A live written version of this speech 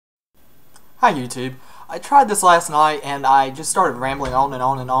Hi YouTube. I tried this last night and I just started rambling on and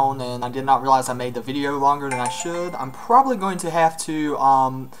on and on, and I did not realize I made the video longer than I should. I'm probably going to have to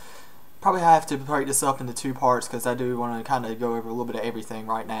break this up into two parts because I do want to kind of go over a little bit of everything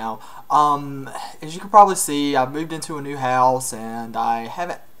right now. As you can probably see, I've moved into a new house and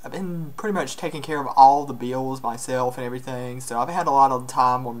I've been pretty much taking care of all the bills myself and everything, so I've had a lot of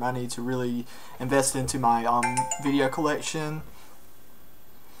time or money to really invest into my video collection.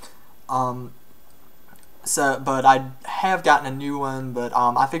 But I have gotten a new one, but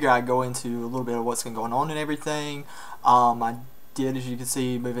I figured I'd go into a little bit of what's been going on and everything. I did, as you can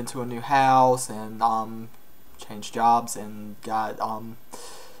see, move into a new house and changed jobs and got,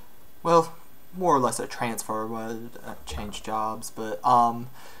 well, more or less a transfer, changed jobs, but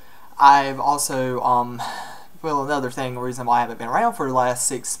I've also, well, another thing, the reason why I haven't been around for the last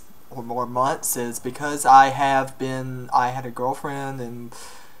 6 or more months is because I had a girlfriend, and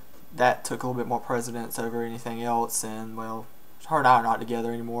that took a little bit more precedence over anything else, and well, her and I are not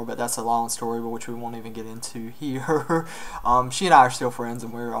together anymore, but that's a long story which we won't even get into here. She and I are still friends,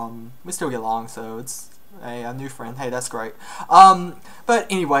 and we still get along, so it's a new friend. Hey, that's great. But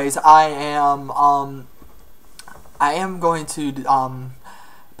anyways, I am going to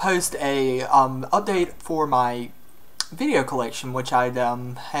post a update for my video collection, which I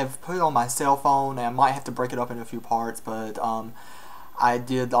have put on my cell phone, and I might have to break it up into a few parts, but I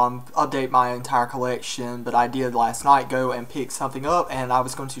did update my entire collection, but I did last night go and pick something up, and I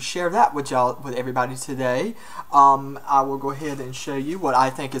was going to share that with everybody today. I will go ahead and show you what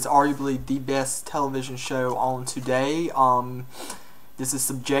I think is arguably the best television show on today. This is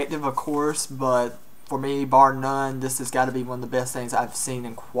subjective, of course, but for me, bar none, this has got to be one of the best things I've seen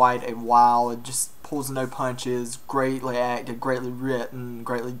in quite a while. It just pulls no punches, greatly acted, greatly written,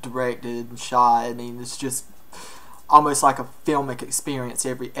 greatly directed and shot. I mean, it's just almost like a filmic experience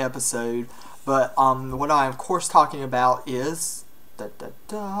every episode. But what I am of course talking about is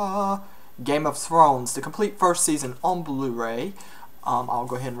Game of Thrones, the complete first season on Blu-ray. I'll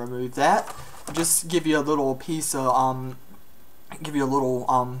go ahead and remove that. Just give you a little piece of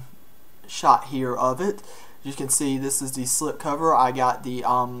shot here of it. As you can see, this is the slipcover. I got the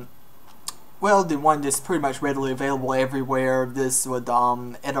well, the one that's pretty much readily available everywhere. This with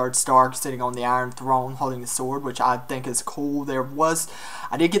Eddard Stark sitting on the Iron Throne holding the sword, which I think is cool.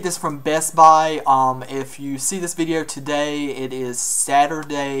 I did get this from Best Buy. If you see this video today, it is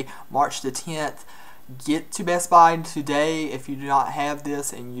Saturday, March the 10th. Get to Best Buy today if you do not have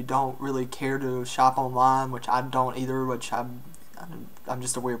this and you don't really care to shop online, which I don't either, which I'm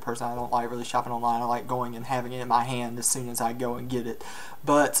just a weird person. I don't like really shopping online. I like going and having it in my hand as soon as I go and get it.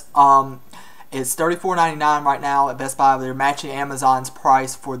 But it's $34.99 right now at Best Buy. They're matching Amazon's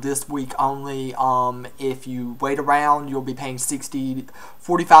price for this week only. If you wait around, you'll be paying between $45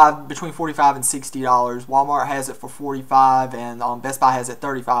 and $60. Walmart has it for $45, and Best Buy has it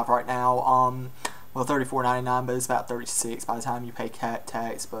 $35 right now. Well, $34.99, but it's about $36 by the time you pay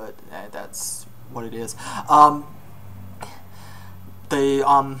tax. But that's what it is.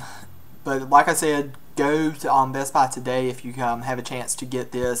 But like I said, go to Best Buy today if you have a chance to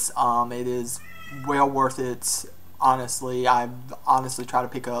get this. It is well worth it. Honestly, I honestly try to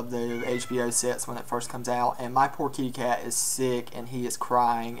pick up the HBO sets when it first comes out, and my poor kitty cat is sick and he is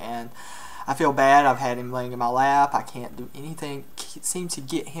crying, and I feel bad. I've had him laying in my lap. I can't do anything. It seems to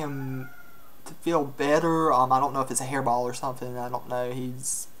get him to feel better. I don't know if it's a hairball or something. I don't know.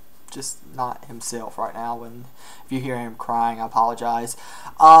 He's just not himself right now, and if you hear him crying, I apologize.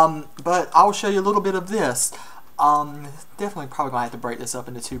 But I'll show you a little bit of this. Definitely probably going to have to break this up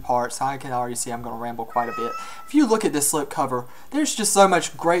into two parts. I can already see I'm going to ramble quite a bit. If you look at this slipcover, there's just so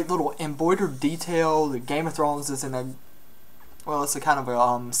much great little embroidered detail. The Game of Thrones is in a, well, it's a kind of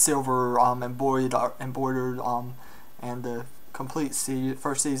a silver embroidered, and the complete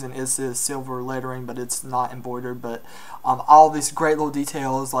first season is this silver lettering, but it's not embroidered. But all these great little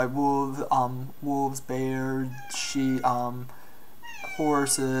details like wolves, bears, sheep,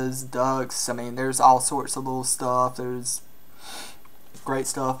 horses, ducks. I mean, there's all sorts of little stuff. There's great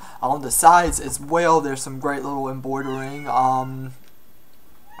stuff on the sides as well. There's some great little embroidering. And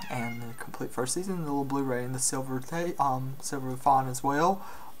the complete first season, the little Blu-ray and the silver font as well.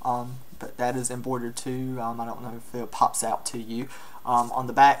 But that is embroidered too. I don't know if it pops out to you. On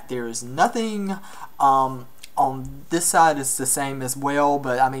the back there is nothing. On this side it's the same as well,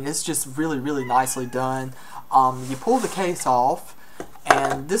 but I mean, it's just really nicely done. You pull the case off,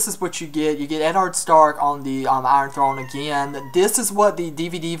 And this is what you get. You get Eddard Stark on the Iron Throne again. This is what the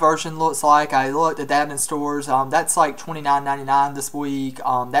DVD version looks like. I looked at that in stores. That's like $29.99 this week.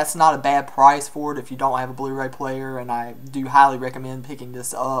 That's not a bad price for it if you don't have a Blu-ray player, and I do highly recommend picking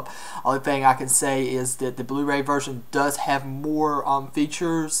this up. Only thing I can say is that the Blu-ray version does have more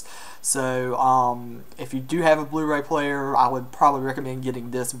features. So if you do have a Blu-ray player, I would probably recommend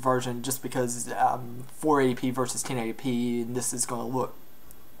getting this version just because 480p versus 1080p, and this is going to look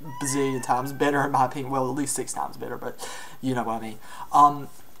bazillion times better in my opinion. Well, at least 6 times better, but you know what I mean.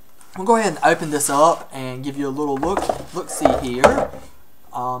 We'll go ahead and open this up and give you a little look-see here.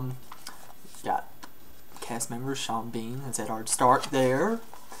 Got cast members, Sean Bean as Eddard Stark there,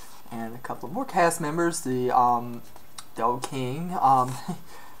 and a couple more cast members. The Old King.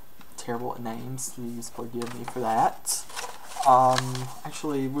 Terrible at names, please forgive me for that.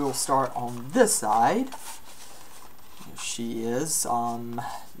 Actually, we'll start on this side. Here she is.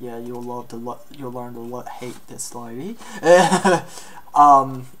 Yeah, you'll learn to hate this lady.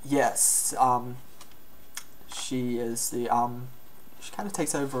 Yes. She is the she kind of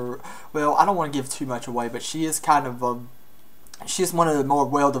takes over. Well, I don't want to give too much away, but she is kind of she's one of the more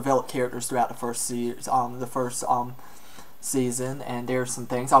well-developed characters throughout the first series. Season, and there's some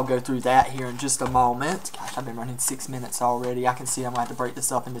things I'll go through that here in just a moment. Gosh, I've been running 6 minutes already. I can see I'm going to have to break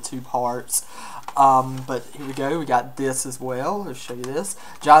this up into 2 parts. But here we go. We got this as well. Let's show you this.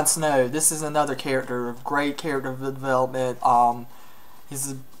 Jon Snow. This is another character of great character development.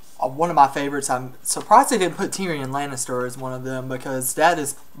 He's one of my favorites. I'm surprised they didn't put Tyrion Lannister as one of them, because that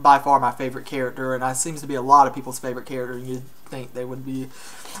is by far my favorite character, and it seems to be a lot of people's favorite character. You'd think they would be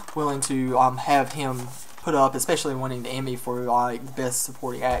willing to have him put up, especially winning the Emmy for like best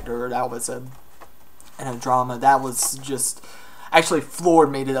supporting actor. That was in a drama. That was just actually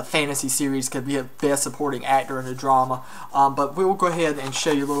floored me that a fantasy series could be a best supporting actor in a drama. But we'll go ahead and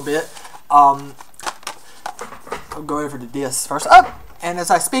show you a little bit. I'll go over to this first. And as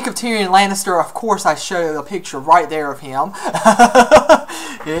I speak of Tyrion Lannister, of course I show a picture right there of him.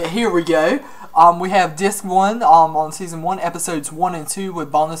 Here we go. We have disc 1 on season 1, episodes 1 and 2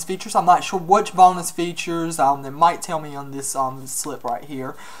 with bonus features. I'm not sure which bonus features. They might tell me on this slip right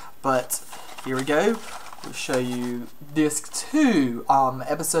here, but here we go. We'll show you disc 2,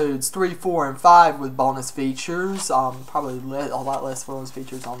 episodes 3, 4, and 5 with bonus features. Probably a lot less bonus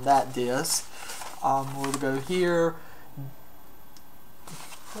features on that disc. We'll go here.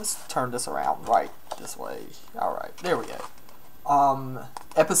 Let's turn this around right this way. Alright, there we go.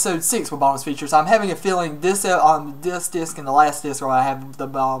 Episode 6 with bonus features. I'm having a feeling this this disc and the last disc where I have the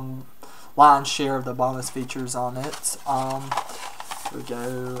lion's share of the bonus features on it. We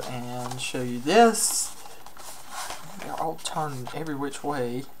go and show you this. They're all turned every which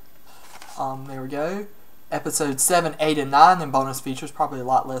way. There we go. Episode 7, 8, and 9 in bonus features. Probably a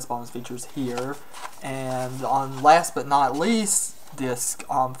lot less bonus features here. And on last but not least, disc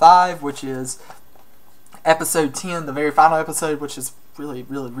 5, which is episode 10, the very final episode, which is really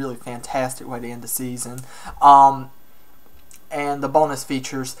fantastic way to end the season. And the bonus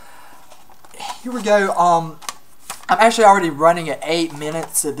features. Here we go. I'm actually already running at 8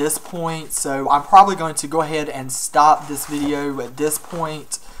 minutes at this point, so I'm probably going to go ahead and stop this video at this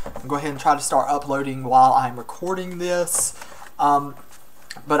point and go ahead and try to start uploading while I'm recording this.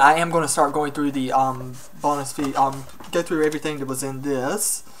 But I am going to start going through the bonus feed, go through everything that was in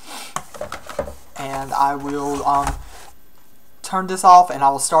this. And I will turn this off, and I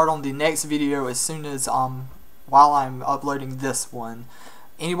will start on the next video as soon as while I'm uploading this one.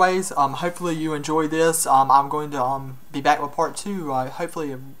 Anyways, hopefully you enjoy this. I'm going to be back with part 2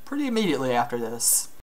 hopefully pretty immediately after this.